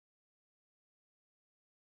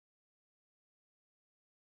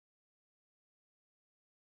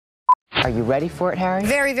Are you ready for it, Harry?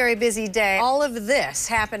 Very, very busy day. All of this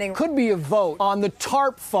happening. Could be a vote on the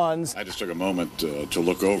TARP funds. I just took a moment to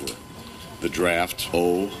look over the draft.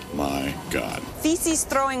 Oh, my God.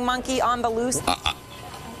 Feces-throwing monkey on the loose.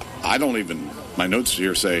 I don't even, my notes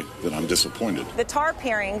here say that I'm disappointed. The TARP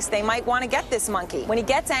hearings, they might want to get this monkey. When he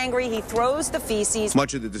gets angry, he throws the feces.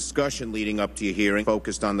 Much of the discussion leading up to your hearing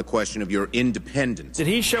focused on the question of your independence. Did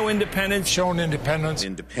he show independence? Shown independence.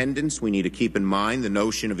 Independence, we need to keep in mind the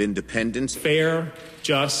notion of independence. Fair,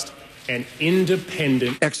 just, and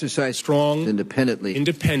independent. Exercise strong,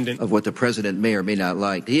 independent of what the president may or may not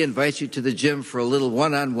like. He invites you to the gym for a little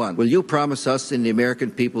one-on-one. Will you promise us and the American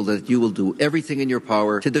people that you will do everything in your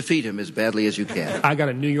power to defeat him as badly as you can? I got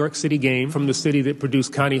a New York City game from the city that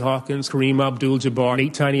produced Connie Hawkins, Kareem Abdul-Jabbar,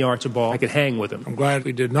 Nate Tiny Archibald. I could hang with him. I'm glad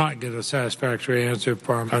we did not get a satisfactory answer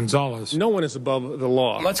from Gonzalez. No one is above the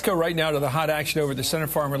law. Let's go right now to the hot action over the Senate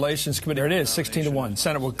Foreign Relations Committee. There it is, 16-1.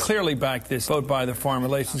 Senate will clearly back this vote by the Foreign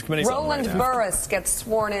Relations Committee. Roland Burris gets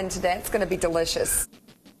sworn in today. It's going to be delicious.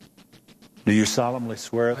 Do you solemnly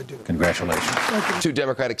swear? I do. Congratulations. Two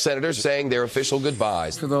Democratic senators saying their official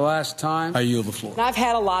goodbyes. For the last time, I yield the floor. I've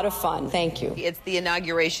had a lot of fun. Thank you. It's the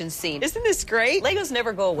inauguration scene. Isn't this great? Legos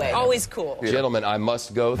never go away. Always cool. Gentlemen, I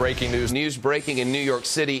must go. Breaking news. News breaking in New York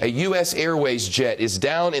City. A U.S. Airways jet is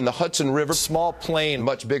down in the Hudson River. Small plane.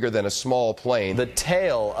 Much bigger than a small plane. The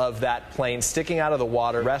tail of that plane sticking out of the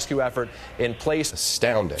water. Rescue effort in place.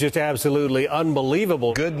 Astounding. Just absolutely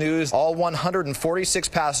unbelievable. Good news. All 146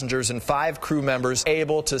 passengers and 5 crew members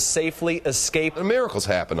able to safely escape. Miracles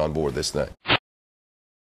happen on board this thing.